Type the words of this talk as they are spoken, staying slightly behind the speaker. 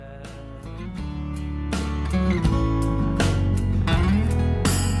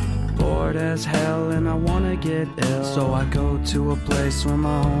as hell and I wanna get ill. So I go to a place where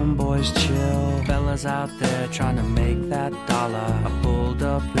my homeboys chill. Fellas out there trying to make that dollar. I pulled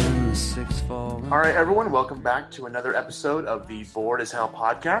up in the 6'4". All right, everyone, welcome back to another episode of the Bored as Hell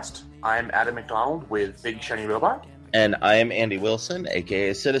podcast. I'm Adam McDonald with Big Shiny Robot. And I am Andy Wilson,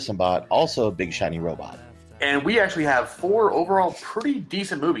 aka Citizen Bot, also a Big Shiny Robot. And we actually have 4 overall pretty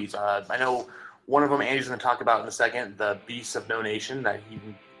decent movies. I know one of them Andy's going to talk about in a second, The Beasts of No Nation, that he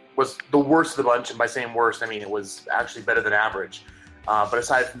was the worst of the bunch. And by saying worst, I mean it was actually better than average. But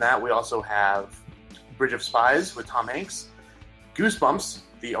aside from that, we also have Bridge of Spies with Tom Hanks, Goosebumps,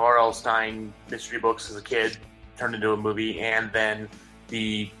 the R.L. Stine mystery books as a kid turned into a movie, and then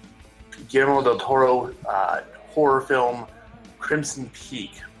the Guillermo del Toro horror film Crimson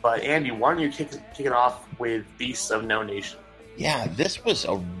Peak. But Andy, why don't you kick it off with Beasts of No Nation? Yeah, this was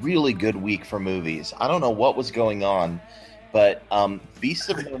a really good week for movies. I don't know what was going on, but Beasts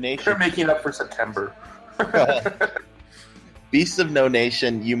of No Nation... They're making up for September. Beasts of No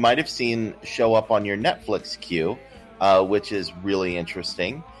Nation, you might have seen show up on your Netflix queue, which is really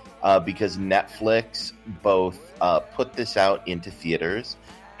interesting because Netflix both put this out into theaters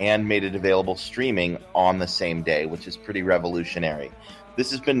and made it available streaming on the same day, which is pretty revolutionary.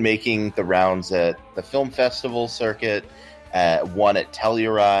 This has been making the rounds at the film festival circuit, one at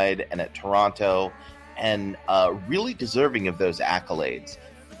Telluride and at Toronto, and really deserving of those accolades.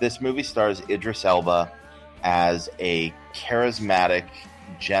 This movie stars Idris Elba as a charismatic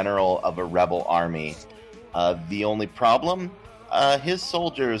general of a rebel army. The only problem, his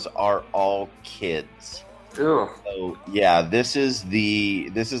soldiers are all kids. Ew. So yeah, this is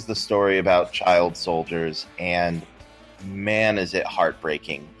the story about child soldiers, and man, is it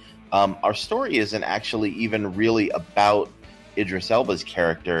heartbreaking. Our story isn't actually even really about Idris Elba's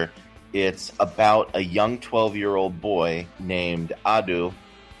character. It's about a young 12-year-old boy named Adu,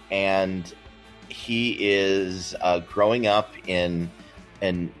 and he is growing up in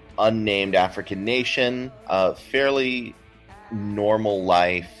an unnamed African nation, fairly normal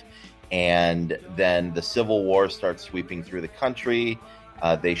life. And then the Civil War starts sweeping through the country.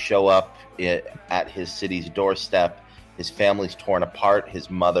 They show up at his city's doorstep. His family's torn apart. His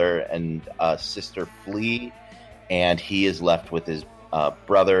mother and sister flee. And he is left with his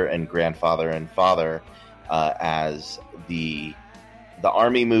brother and grandfather and father as the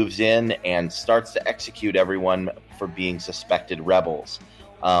army moves in and starts to execute everyone for being suspected rebels.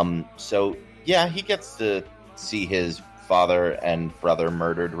 So, yeah, he gets to see his father and brother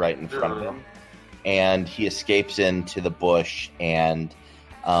murdered right in front of him, and he escapes into the bush and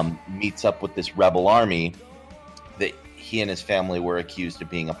meets up with this rebel army that he and his family were accused of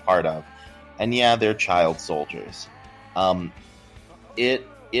being a part of. And yeah, they're child soldiers.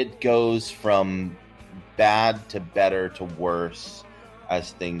 It goes from bad to better to worse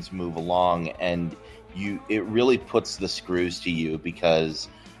as things move along, and it really puts the screws to you because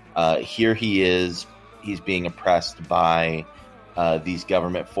here he is. He's being oppressed by these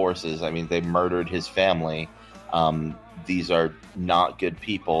government forces. I mean, they murdered his family. These are not good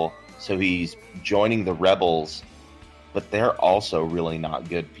people. So he's joining the rebels, but they're also really not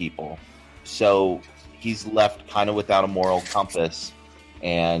good people. So he's left kind of without a moral compass.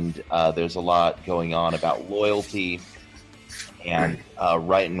 And there's a lot going on about loyalty and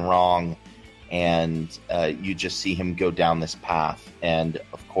right and wrong. And you just see him go down this path. And,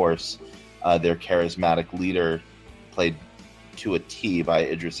 of course, their charismatic leader, played to a T by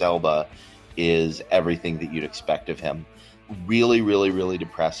Idris Elba, is everything that you'd expect of him. Really, really, really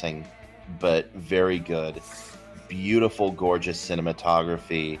depressing, but very good. Beautiful, gorgeous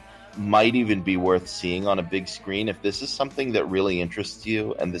cinematography. Might even be worth seeing on a big screen. If this is something that really interests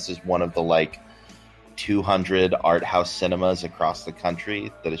you, and this is one of the 200 art house cinemas across the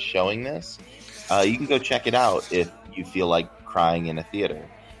country that is showing this, you can go check it out if you feel like crying in a theater.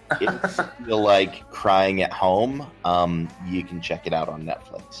 If you feel like crying at home, you can check it out on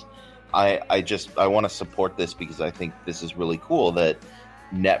Netflix. I want to support this because I think this is really cool that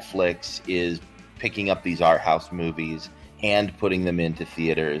Netflix is picking up these art house movies and putting them into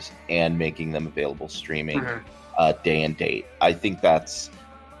theaters and making them available streaming day and date. I think that's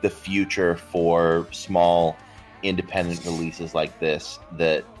the future for small independent releases like this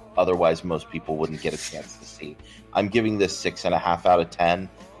that otherwise most people wouldn't get a chance to see. I'm giving this 6.5 out of 10.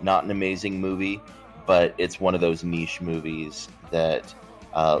 Not an amazing movie, but it's one of those niche movies that,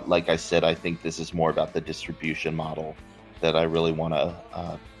 like I said, I think this is more about the distribution model that I really want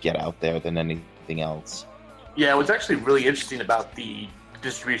to get out there than anything else. Yeah, what's actually really interesting about the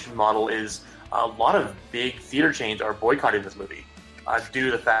distribution model is a lot of big theater chains are boycotting this movie due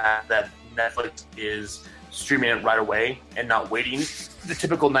to the fact that Netflix is streaming it right away and not waiting the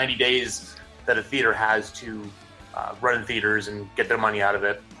typical 90 days that a theater has to run in theaters and get their money out of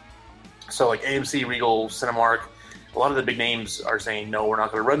it. So like AMC, Regal, Cinemark, a lot of the big names are saying, no, we're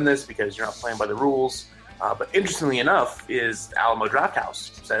not going to run this because you're not playing by the rules. But interestingly enough is Alamo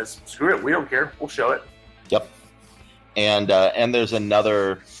Drafthouse says, screw it, we don't care, we'll show it. Yep. And there's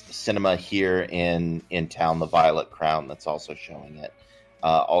another cinema here in town, the Violet Crown, that's also showing it.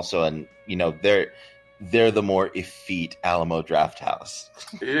 Also, and they're the more effete Alamo Drafthouse.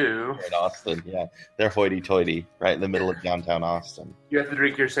 Ew. In Austin, yeah. They're hoity-toity, right in the middle of downtown Austin. You have to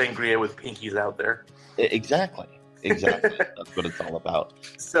drink your sangria with pinkies out there. Exactly. That's what it's all about.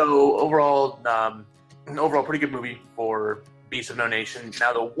 So overall, pretty good movie for Beast of No Nation.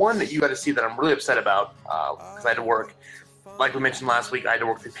 Now, the one that you got to see that I'm really upset about, because I had to work, like we mentioned last week, I had to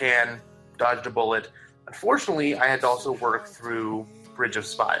work through Pan, dodged a bullet. Unfortunately, I had to also work through Bridge of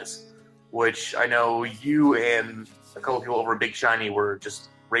Spies, which I know you and a couple of people over at Big Shiny were just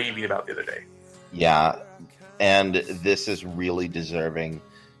raving about the other day. Yeah, and this is really deserving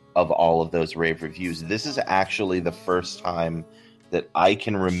of all of those rave reviews. This is actually the first time that I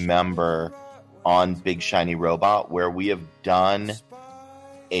can remember on Big Shiny Robot where we have done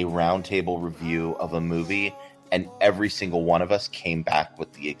a roundtable review of a movie and every single one of us came back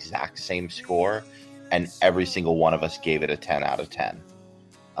with the exact same score and every single one of us gave it a 10 out of 10.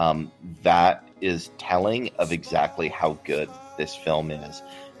 That is telling of exactly how good this film is.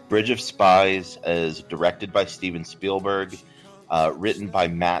 Bridge of Spies is directed by Steven Spielberg, written by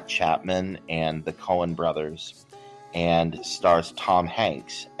Matt Chapman and the Coen brothers, and stars Tom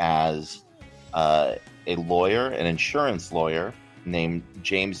Hanks as a lawyer, an insurance lawyer named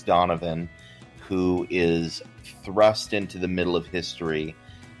James Donovan, who is thrust into the middle of history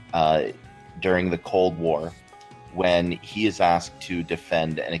during the Cold War when he is asked to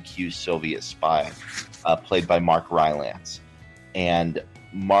defend an accused Soviet spy, played by Mark Rylance. And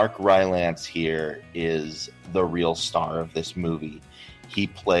Mark Rylance here is the real star of this movie. He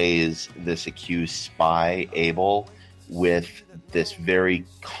plays this accused spy, Abel, with this very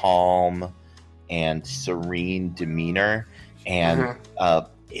calm and serene demeanor. And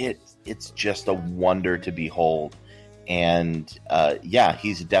it's just a wonder to behold. And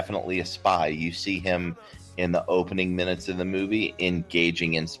he's definitely a spy. You see him in the opening minutes of the movie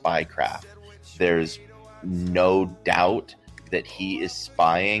engaging in spycraft. There's no doubt that he is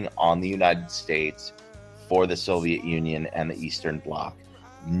spying on the United States for the Soviet Union and the Eastern Bloc.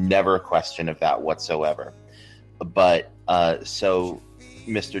 Never a question of that whatsoever. But so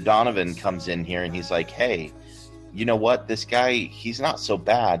Mr. Donovan comes in here and he's like, hey, you know what? This guy, he's not so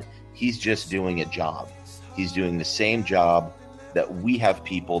bad. He's just doing a job. He's doing the same job that we have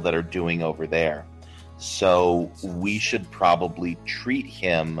people that are doing over there. So we should probably treat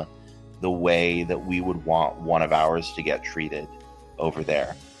him the way that we would want one of ours to get treated over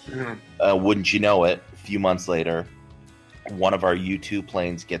there. Mm-hmm. Wouldn't you know it, a few months later, one of our U-2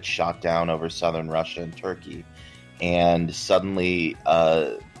 planes gets shot down over southern Russia and Turkey. And suddenly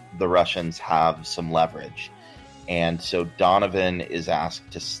the Russians have some leverage. And so Donovan is asked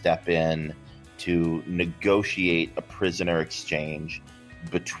to step in to negotiate a prisoner exchange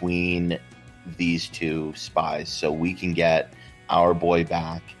between these two spies so we can get our boy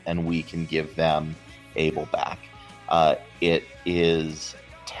back and we can give them Abel back. It is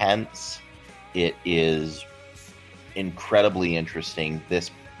tense. It is incredibly interesting.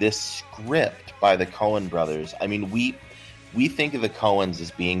 This script by the Coen brothers, I mean, we think of the Coens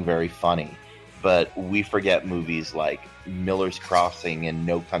as being very funny, but we forget movies like Miller's Crossing and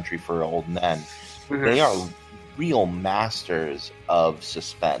No Country for Old Men. Mm-hmm. They are real masters of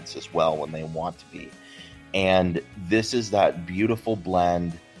suspense as well when they want to be. And this is that beautiful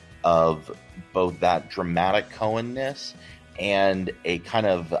blend of both that dramatic Coen-ness and a kind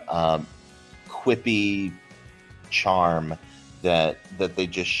of quippy charm that they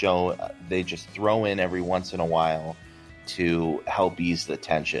just show. They just throw in every once in a while to help ease the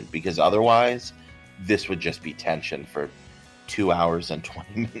tension, because otherwise this would just be tension for 2 hours and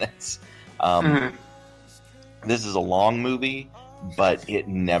 20 minutes. This is a long movie, but it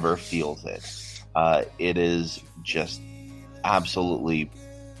never feels it. It is just absolutely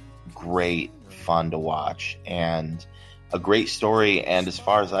great fun to watch and a great story, and as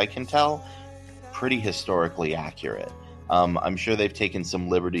far as I can tell, pretty historically accurate. I'm sure they've taken some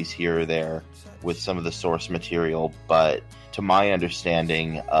liberties here or there with some of the source material, but to my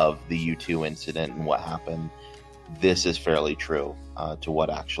understanding of the U-2 incident and what happened, this is fairly true to what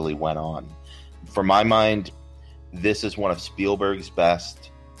actually went on. For my mind, this is one of Spielberg's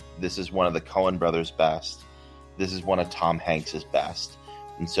best. This is one of the Coen brothers' best. This is one of Tom Hanks' best.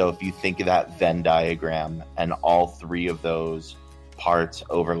 And so if you think of that Venn diagram and all three of those parts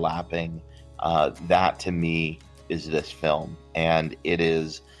overlapping, that to me is this film. And it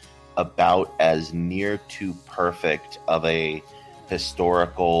is about as near to perfect of a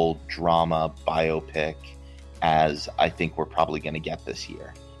historical drama biopic as I think we're probably going to get this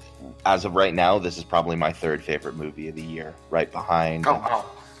year. As of right now, this is probably my third favorite movie of the year, right behind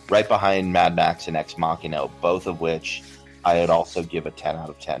Mad Max and Ex Machina, both of which I would also give a 10 out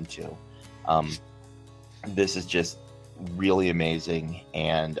of 10 to. This is just really amazing,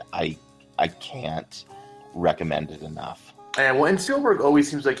 and I can't recommend it enough. And Spielberg always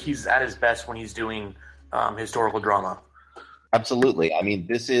seems like he's at his best when he's doing historical drama. Absolutely. I mean,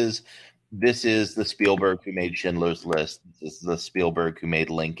 this is the Spielberg who made Schindler's List. This is the Spielberg who made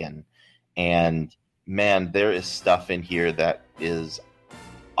Lincoln. And man, there is stuff in here that is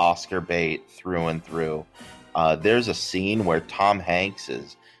Oscar bait through and through. There's a scene where Tom Hanks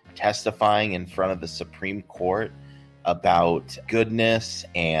is testifying in front of the Supreme Court about goodness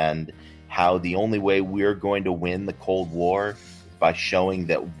and how the only way we're going to win the Cold War is by showing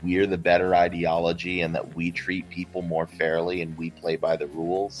that we're the better ideology and that we treat people more fairly and we play by the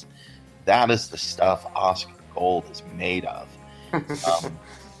rules. That is the stuff Oscar Gold is made of.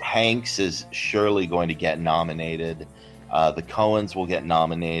 Hanks is surely going to get nominated. The Coens will get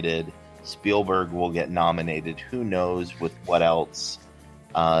nominated. Spielberg will get nominated. Who knows with what else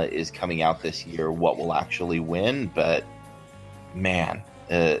is coming out this year, what will actually win. But, man,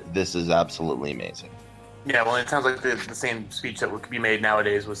 this is absolutely amazing. Yeah, well, it sounds like the same speech that could be made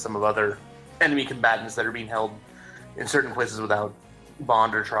nowadays with some of other enemy combatants that are being held in certain places without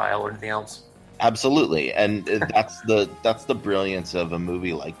bond or trial or anything else. Absolutely, and that's the brilliance of a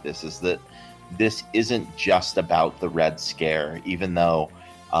movie like this, is that this isn't just about the Red Scare, even though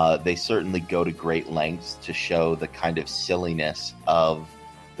they certainly go to great lengths to show the kind of silliness of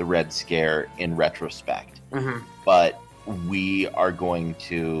the Red Scare in retrospect. Mm-hmm. But we are going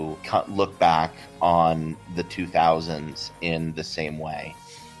to look back on the 2000s in the same way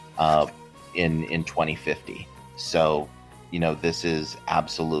in 2050. So, you know, this is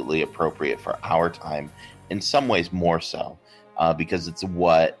absolutely appropriate for our time, in some ways more so, because it's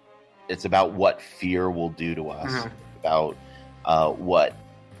about what fear will do to us, mm-hmm. about what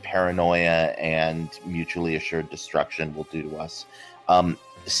paranoia and mutually assured destruction will do to us.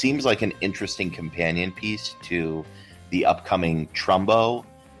 Seems like an interesting companion piece to the upcoming Trumbo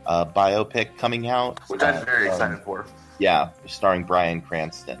biopic coming out. Which I'm very excited for. Yeah, starring Bryan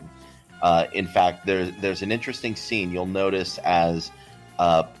Cranston. In fact, there's an interesting scene you'll notice as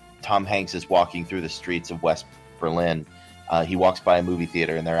Tom Hanks is walking through the streets of West Berlin. He walks by a movie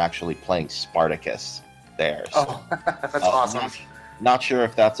theater, and they're actually playing Spartacus there. So, oh, that's awesome. Not sure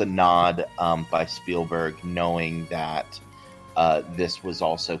if that's a nod by Spielberg, knowing that this was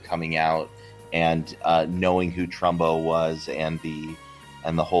also coming out, and knowing who Trumbo was and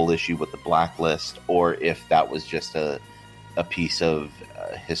the whole issue with the blacklist, or if that was just a piece of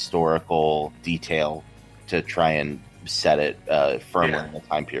historical detail to try and set it firmly in the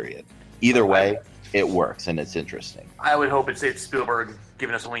time period. Either way, it works, and it's interesting. I would hope it's Spielberg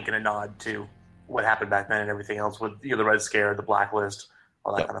giving us a wink and a nod to what happened back then and everything else with the Red Scare, the blacklist,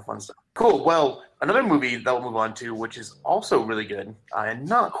 all that kind of fun stuff. Cool. Well, another movie that we'll move on to, which is also really good and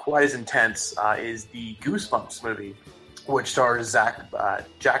not quite as intense, is the Goosebumps movie, which stars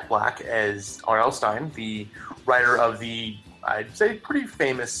Jack Black as R.L. Stine, the writer of the, I'd say, pretty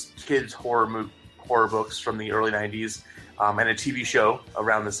famous kids horror books from the early 90s, and a TV show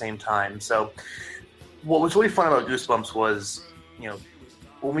around the same time. So what was really fun about Goosebumps was, you know,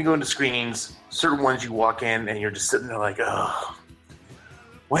 when we go into screenings, certain ones you walk in and you're just sitting there like, oh,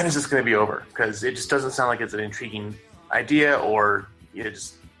 when is this going to be over? Because it just doesn't sound like it's an intriguing idea, or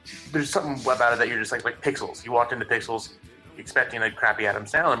there's something about it that you're just like Pixels. You walked into Pixels expecting a crappy Adam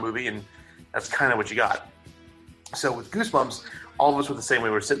Sandler movie, and that's kind of what you got. So with Goosebumps, all of us were the same way.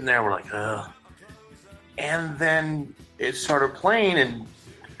 We're sitting there, we're like, ugh. And then it started playing and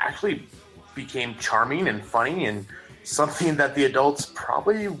actually became charming and funny and something that the adults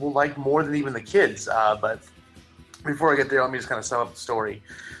probably will like more than even the kids. But before I get there, let me just kind of sum up the story.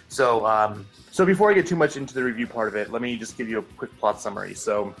 So before I get too much into the review part of it, let me just give you a quick plot summary.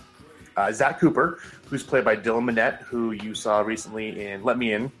 So Zach Cooper, who's played by Dylan Minnette, who you saw recently in Let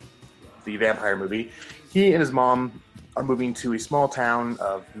Me In, the vampire movie, he and his mom are moving to a small town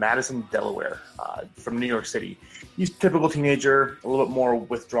of Madison, Delaware, from New York City. He's a typical teenager, a little bit more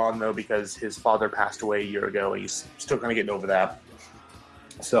withdrawn, though, because his father passed away a year ago, and he's still kind of getting over that.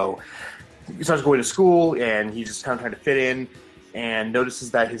 So he starts going to school, and he's just kind of trying to fit in, and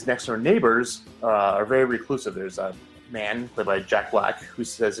notices that his next-door neighbors are very reclusive. There's man, played by Jack Black, who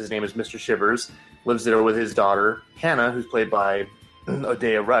says his name is Mr. Shivers, lives there with his daughter, Hannah, who's played by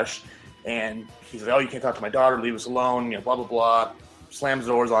Odea Rush. And he's like, oh, you can't talk to my daughter, leave us alone, blah, blah, blah. Slams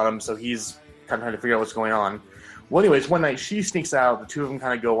doors on him, so he's kind of trying to figure out what's going on. Well, anyways, one night she sneaks out. The two of them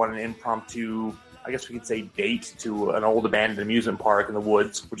kind of go on an impromptu, I guess we could say, date to an old abandoned amusement park in the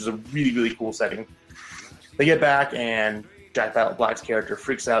woods, which is a really, really cool setting. They get back, and Jack Black's character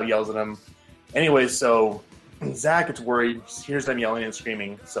freaks out, yells at him. Anyways, so Zach gets worried, hears them yelling and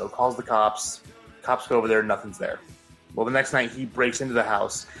screaming, so calls the cops. Cops go over there, nothing's there. Well, the next night he breaks into the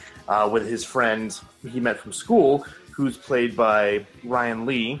house with his friend he met from school, who's played by Ryan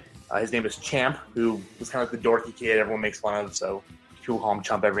Lee. His name is Champ, who was kind of like the dorky kid everyone makes fun of, so people call him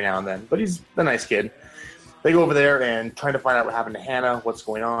Chump every now and then. But he's a nice kid. They go over there and trying to find out what happened to Hannah, what's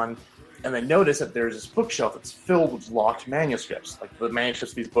going on. And they notice that there's this bookshelf that's filled with locked manuscripts. Like, the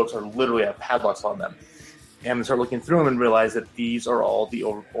manuscripts of these books are literally have padlocks on them. And they start looking through them and realize that these are all the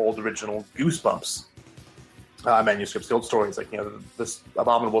old original Goosebumps manuscripts, the old stories, like, this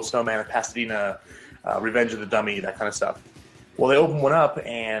Abominable Snowman of Pasadena, Revenge of the Dummy, that kind of stuff. Well, they open one up,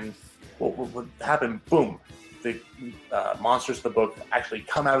 and what happened, boom, the monsters of the book actually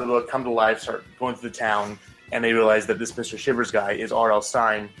come out of the book, come to life, start going through the town, and they realize that this Mr. Shivers guy is R.L.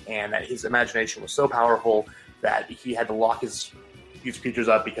 Stine, and that his imagination was so powerful that he had to lock these creatures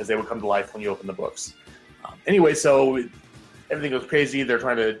up because they would come to life when you open the books. Anyway, so everything goes crazy. They're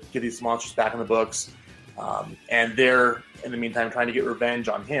trying to get these monsters back in the books. And they're, in the meantime, trying to get revenge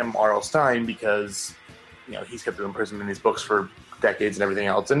on him, R.L. Stine, because he's kept them imprisoned in these books for decades and everything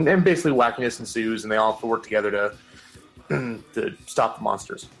else. And basically wackiness ensues, and they all have to work together to stop the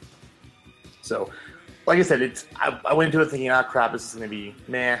monsters. So, like I said, I went into it thinking, crap, this is going to be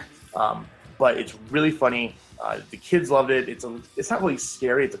meh. But it's really funny. The kids loved it. It's not really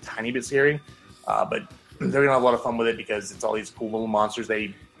scary. It's a tiny bit scary. But they're going to have a lot of fun with it because it's all these cool little monsters.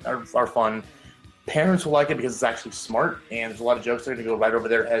 They are fun. Parents will like it because it's actually smart, and there's a lot of jokes that are going to go right over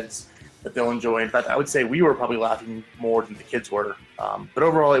their heads that they'll enjoy. In fact, I would say we were probably laughing more than the kids were. But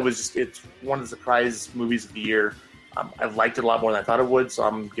overall, it's one of the surprise movies of the year. I liked it a lot more than I thought it would, so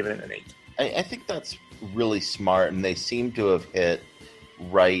I'm giving it an 8. I think that's really smart, and they seem to have hit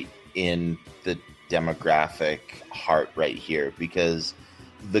right in the demographic heart right here, because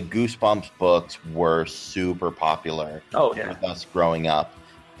the Goosebumps books were super popular with us growing up.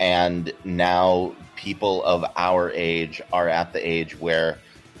 And now people of our age are at the age where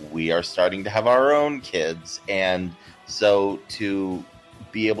we are starting to have our own kids. And so to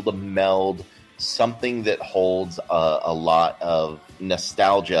be able to meld something that holds a lot of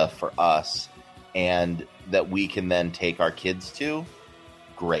nostalgia for us and that we can then take our kids to,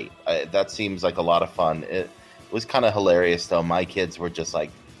 great. That seems like a lot of fun. It was kind of hilarious, though. My kids were just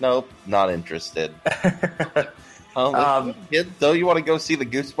like, nope, not interested. Kids, though, you want to go see the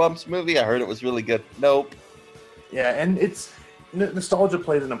Goosebumps movie? I heard it was really good. Nope. Yeah, and it's nostalgia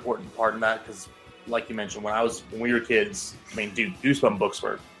plays an important part in that because, like you mentioned, when we were kids, Goosebumps books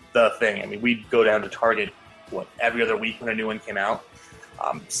were the thing. We'd go down to Target every other week when a new one came out.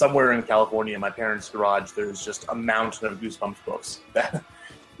 Somewhere in California, in my parents' garage, there's just a mountain of Goosebumps books that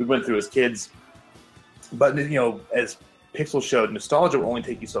we went through as kids. But as Pixel showed, nostalgia will only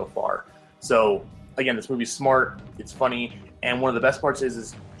take you so far. So again, this movie's smart, it's funny, and one of the best parts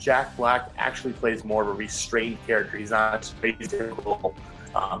is Jack Black actually plays more of a restrained character. He's not crazy typical,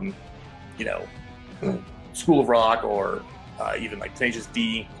 School of Rock or even like Tenacious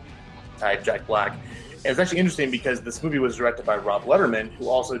D type Jack Black. And it's actually interesting because this movie was directed by Rob Letterman, who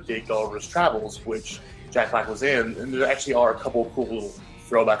also did Gulliver's Travels, which Jack Black was in, and there actually are a couple of cool little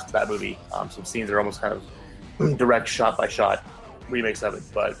throwbacks to that movie. Some scenes are almost kind of direct shot-by-shot remakes of it,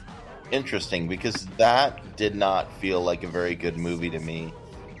 but interesting, because that did not feel like a very good movie to me.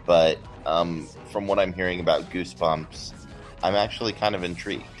 But from what I'm hearing about Goosebumps, I'm actually kind of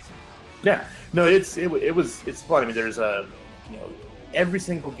intrigued. Yeah, no, it's fun. There's every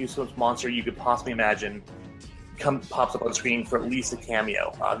single Goosebumps monster you could possibly imagine pops up on screen for at least a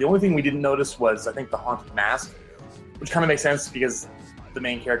cameo. The only thing we didn't notice was, I think, the haunted mask, which kind of makes sense because the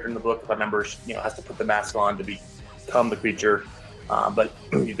main character in the book, if I remember, has to put the mask on to become the creature. But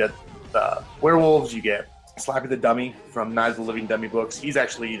you get the werewolves, you get Slappy the Dummy from Night of the Living Dummy books. He's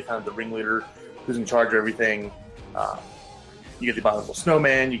actually kind of the ringleader who's in charge of everything. You get the Abominable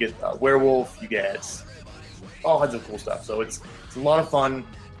Snowman, you get werewolf, you get all kinds of cool stuff. So it's a lot of fun.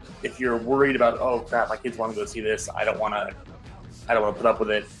 If you're worried about, oh crap, my kids want to go see this, I don't want to put up with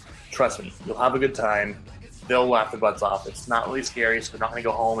it, trust me, you'll have a good time. They'll laugh their butts off. It's not really scary, so they're not going to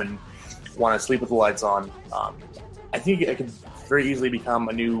go home and want to sleep with the lights on. I think it could very easily become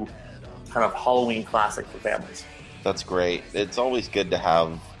a new kind of Halloween classic for families. That's great. It's always good to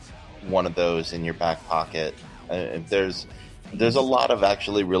have one of those in your back pocket. There's a lot of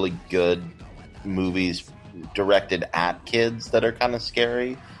actually really good movies directed at kids that are kind of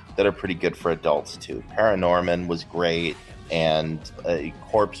scary that are pretty good for adults too. Paranorman was great, and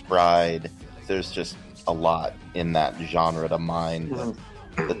Corpse Bride. There's just a lot in that genre to mine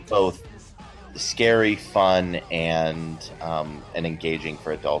that's both scary, fun, and engaging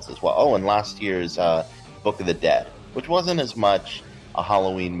for adults as well. Oh, and last year's Book of the Dead, which wasn't as much a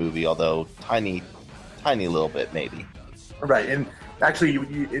Halloween movie, although tiny little bit maybe. Right, and actually,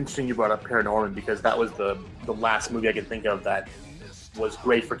 interesting you brought up Paranorman, because that was the last movie I could think of that was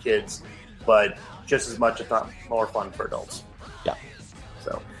great for kids, but just as much, if not more, fun for adults. Yeah.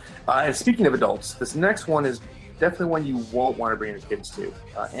 So, and speaking of adults, this next one is definitely one you won't want to bring your kids to.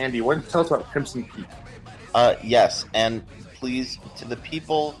 Andy, why don't you tell us about Crimson Peak? Yes, and please, to the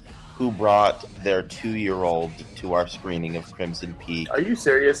people who brought their 2-year-old to our screening of Crimson Peak. Are you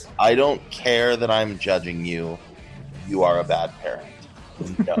serious? I don't care that I'm judging you. You are a bad parent.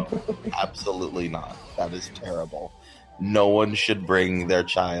 No, absolutely not. That is terrible. No one should bring their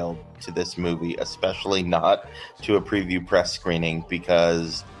child to this movie, especially not to a preview press screening,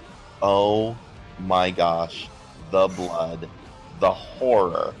 because, oh my gosh, the blood, the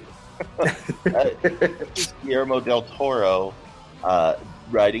horror. Guillermo del Toro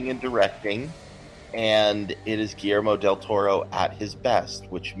writing and directing, and it is Guillermo del Toro at his best,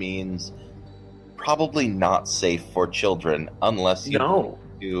 which means probably not safe for children unless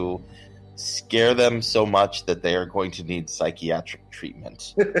you scare them so much that they are going to need psychiatric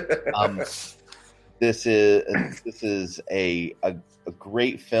treatment. This is a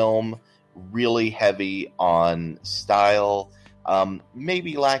great film, really heavy on style,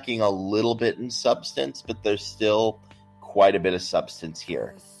 maybe lacking a little bit in substance, but there's still quite a bit of substance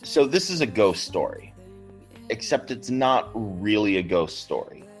here. So this is a ghost story, except it's not really a ghost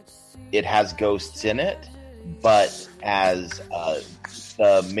story. It has ghosts in it, but as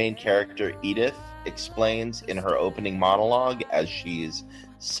the main character Edith explains in her opening monologue, as she's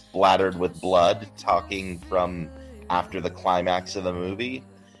splattered with blood talking from after the climax of the movie,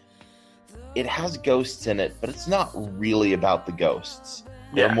 it has ghosts in it, but it's not really about the ghosts.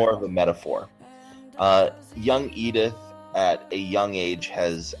 They're more of a metaphor. Young Edith at a young age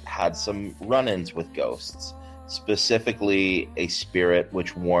has had some run-ins with ghosts, specifically a spirit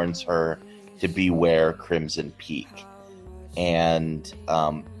which warns her to beware Crimson Peak. And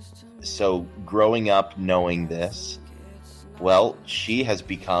so growing up knowing this, well, she has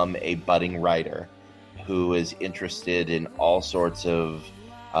become a budding writer who is interested in all sorts of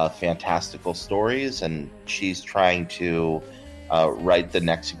fantastical stories, and she's trying to write the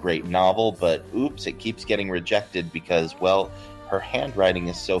next great novel, but oops, it keeps getting rejected because, well, her handwriting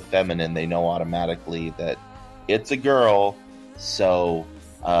is so feminine, they know automatically that it's a girl, so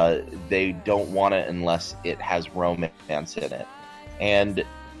they don't want it unless it has romance in it. And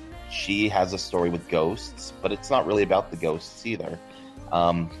she has a story with ghosts, but it's not really about the ghosts either.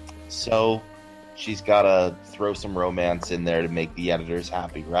 So she's got to throw some romance in there to make the editors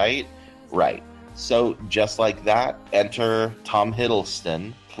happy, right? Right. So just like that, enter Tom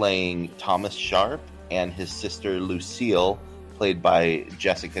Hiddleston playing Thomas Sharp and his sister Lucille, played by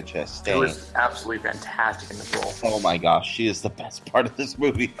Jessica Chastain. She was absolutely fantastic in this role. Oh my gosh, she is the best part of this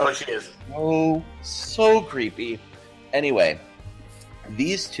movie. Oh, she is. So creepy. Anyway,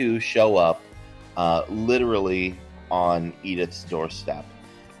 these two show up literally on Edith's doorstep.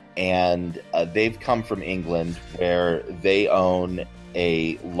 And they've come from England, where they own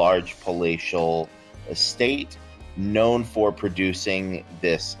a large palatial estate known for producing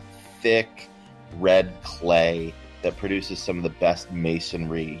this thick red clay that produces some of the best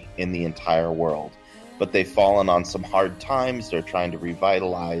masonry in the entire world. But they've fallen on some hard times. They're trying to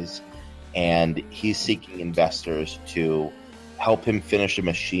revitalize, and he's seeking investors to help him finish a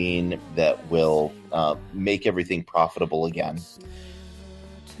machine that will make everything profitable again.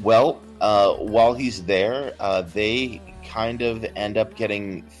 Well, while he's there, they kind of end up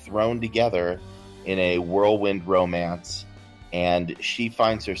getting thrown together in a whirlwind romance, and she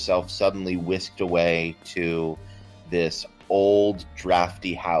finds herself suddenly whisked away to this old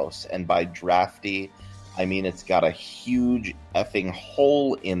drafty house. And by drafty, I mean it's got a huge effing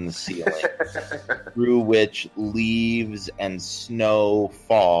hole in the ceiling through which leaves and snow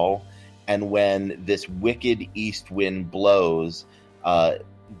fall, and when this wicked east wind blows,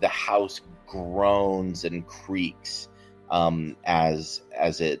 the house groans and creaks as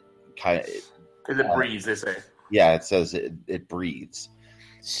it kind of... Because it breathes, they say. Yeah, it says it breathes.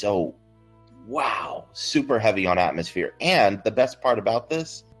 So, wow, super heavy on atmosphere. And the best part about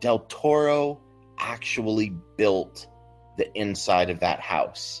this, Del Toro actually built the inside of that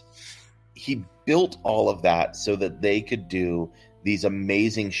house. He built all of that so that they could do these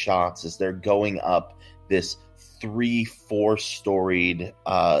amazing shots as they're going up this 3-4 storied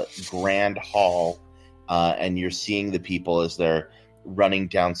grand hall, and you're seeing the people as they're running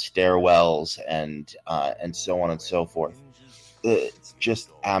down stairwells and so on and so forth. It's just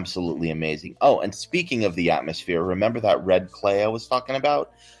absolutely amazing. Oh, and speaking of the atmosphere, remember that red clay I was talking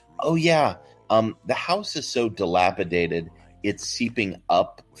about? Oh yeah, the house is so dilapidated, it's seeping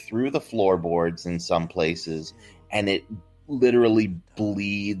up through the floorboards in some places, and it literally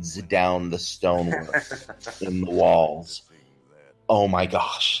bleeds down the stonework in the walls. Oh my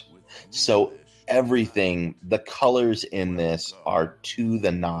gosh. So everything, the colors in this are to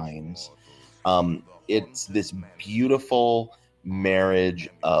the nines. It's this beautiful marriage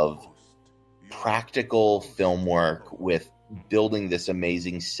of practical film work with building this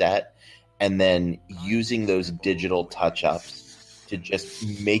amazing set and then using those digital touch-ups to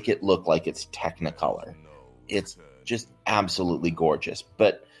just make it look like it's Technicolor. It's just absolutely gorgeous.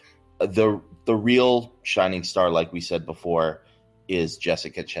 But the real shining star, like we said before, is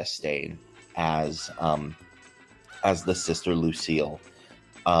Jessica Chastain as the sister Lucille.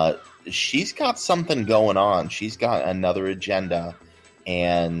 She's got something going on. She's got another agenda,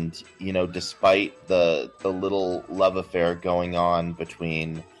 and despite the little love affair going on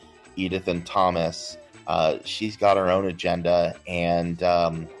between Edith and Thomas, she's got her own agenda, and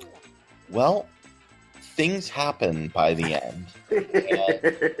things happen by the end. You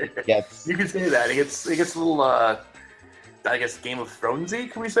can say that. It gets a little, I guess, Game of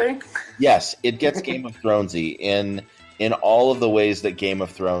Thronesy, can we say? Yes, it gets Game of Thronesy in all of the ways that Game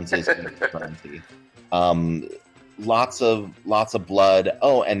of Thrones is Game of Thronesy. Lots of blood.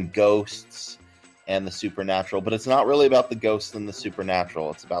 Oh, and ghosts and the supernatural. But it's not really about the ghosts and the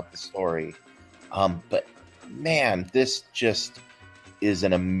supernatural. It's about the story. But man, this just is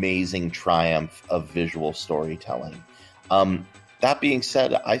an amazing triumph of visual storytelling. That being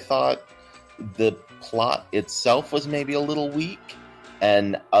said, I thought the plot itself was maybe a little weak,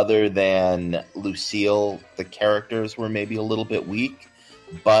 and other than Lucille, the characters were maybe a little bit weak,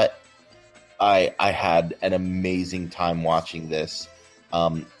 but I had an amazing time watching this,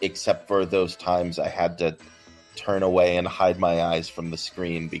 except for those times I had to turn away and hide my eyes from the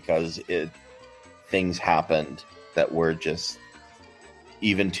screen because things happened that were just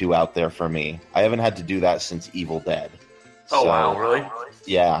even too out there for me. I haven't had to do that since Evil Dead. Oh, wow, really?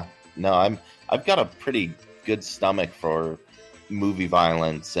 Yeah. No, I've got a pretty good stomach for movie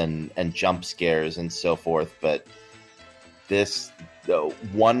violence and jump scares and so forth, but this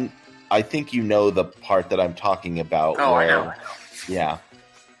one, I think you know the part that I'm talking about. Oh, I know.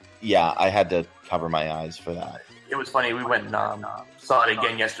 Yeah, I had to cover my eyes for that. It was funny. We went and saw it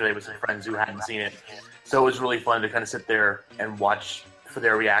again yesterday with some friends who hadn't seen it, so it was really fun to kind of sit there and watch for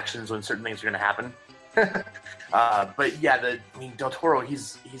their reactions when certain things are going to happen. But yeah, Del Toro,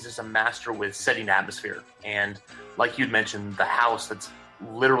 he's just a master with setting atmosphere, and like you'd mentioned, the house that's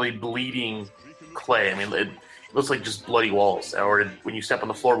literally bleeding clay. I mean, it looks like just bloody walls, or when you step on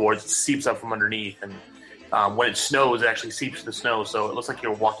the floorboards, it seeps up from underneath, and when it snows, it actually seeps to the snow, so it looks like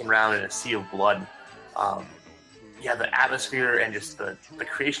you're walking around in a sea of blood. Yeah, the atmosphere and just the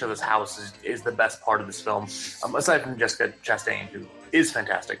creation of this house is the best part of this film, aside from Jessica Chastain, who is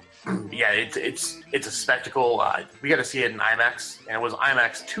fantastic. Yeah, it's a spectacle. We got to see it in IMAX, and it was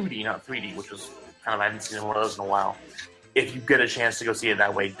IMAX 2D, not 3D, which was kind of, I haven't seen one of those in a while. If you get a chance to go see it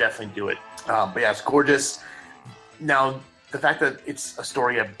that way, definitely do it. But yeah, it's gorgeous. Now, the fact that it's a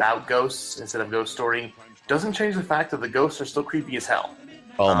story about ghosts instead of ghost story doesn't change the fact that the ghosts are still creepy as hell.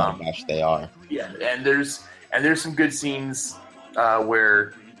 Oh my gosh, they are. Yeah, and there's some good scenes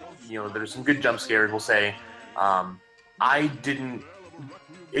where there's some good jump scares. We'll say,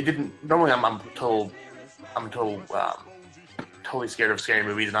 Normally, I'm totally scared of scary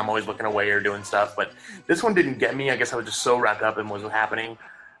movies, and I'm always looking away or doing stuff. But this one didn't get me. I guess I was just so wrapped up in what was happening.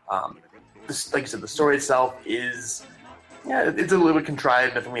 Like I said, the story itself it's a little bit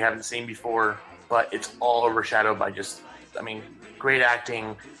contrived, nothing we haven't seen before, but it's all overshadowed by great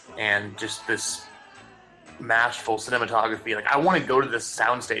acting and just this masterful cinematography. Like, I want to go to this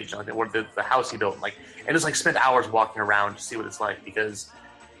soundstage, or the house he built, and just spend hours walking around to see what it's like, because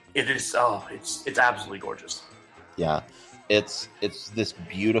it is. Oh, it's absolutely gorgeous. Yeah, it's this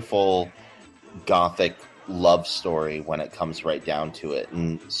beautiful gothic love story when it comes right down to it.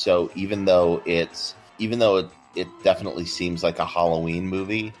 And so even though it definitely seems like a Halloween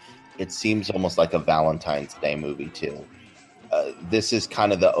movie, it seems almost like a Valentine's Day movie too. This is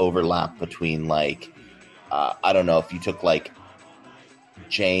kind of the overlap between I don't know, if you took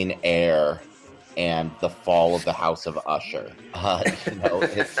Jane Eyre and the fall of the House of Usher.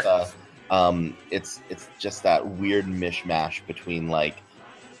 It's just that weird mishmash between like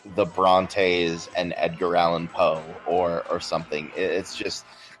the Brontes and Edgar Allan Poe or something. It's just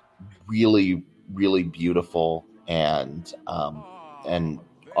really, really beautiful and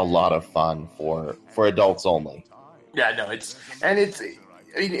a lot of fun for adults only. Yeah, no, it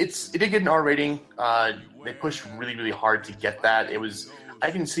did get an R rating. They pushed really, really hard to get that.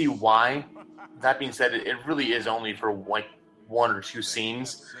 I can see why. That being said, it really is only for like 1 or 2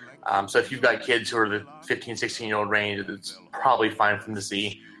 scenes. So if you've got kids who are the 15, 16-year-old range, it's probably fine for them to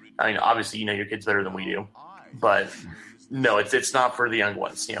see. I mean, obviously, you know your kids better than we do, but no, it's not for the young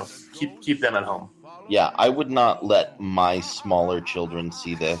ones. You know, keep them at home. Yeah, I would not let my smaller children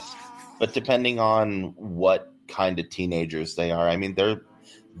see this, but depending on what kind of teenagers they are, I mean,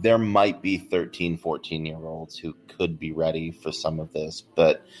 there might be 13, 14-year-olds who could be ready for some of this,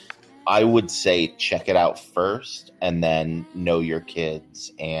 but I would say check it out first and then know your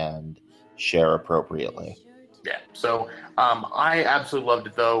kids and share appropriately. Yeah, so I absolutely loved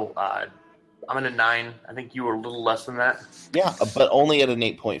it, though. I'm at a 9. I think you were a little less than that. Yeah, but only at an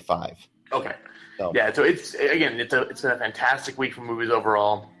 8.5. Okay. So. Yeah, so it's been a fantastic week for movies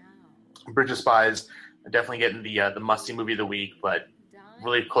overall. Bridge of Spies, definitely getting the must-see movie of the week, but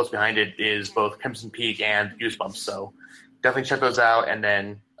really close behind it is both Crimson Peak and Goosebumps. So definitely check those out, and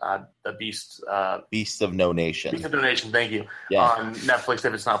then the Beast of No Nation. Beast of No Nation, thank you. Yeah. On Netflix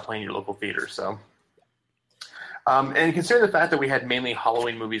if it's not playing your local theater. So. And considering the fact that we had mainly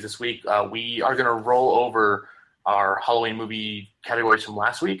Halloween movies this week, we are going to roll over our Halloween movie categories from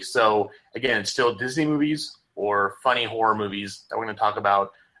last week. So, again, it's still Disney movies or funny horror movies that we're going to talk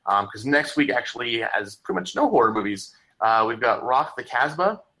about. Because next week actually has pretty much no horror movies. We've got Rock the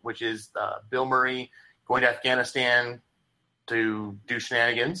Casbah, which is Bill Murray going to Afghanistan to do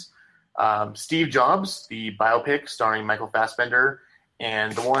shenanigans. Steve Jobs, the biopic starring Michael Fassbender.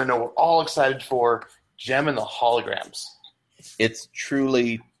 And the one I know we're all excited for, Jem and the Holograms. It's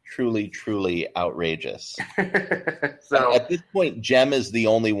truly, truly, truly outrageous. So at this point, Jem is the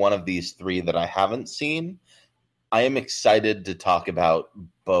only one of these 3 that I haven't seen. I am excited to talk about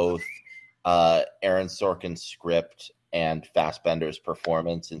both Aaron Sorkin's script and Fassbender's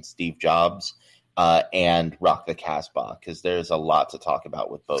performance in Steve Jobs and Rock the Casbah, because there's a lot to talk about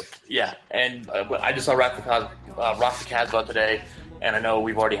with both. Yeah, and I just saw Rock the Casbah today. And I know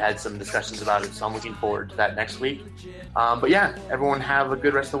we've already had some discussions about it, so I'm looking forward to that next week. But yeah, everyone have a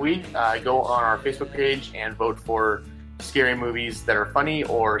good rest of the week. Go on our Facebook page and vote for scary movies that are funny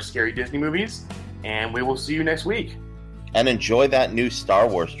or scary Disney movies. And we will see you next week. And enjoy that new Star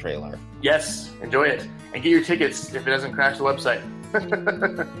Wars trailer. Yes, enjoy it. And get your tickets if it doesn't crash the website.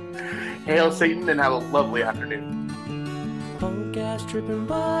 Hail Satan and have a lovely afternoon. Punk ass tripping,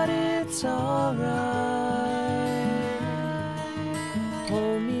 but it's alright.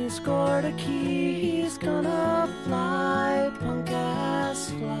 Homie scored a key, he's gonna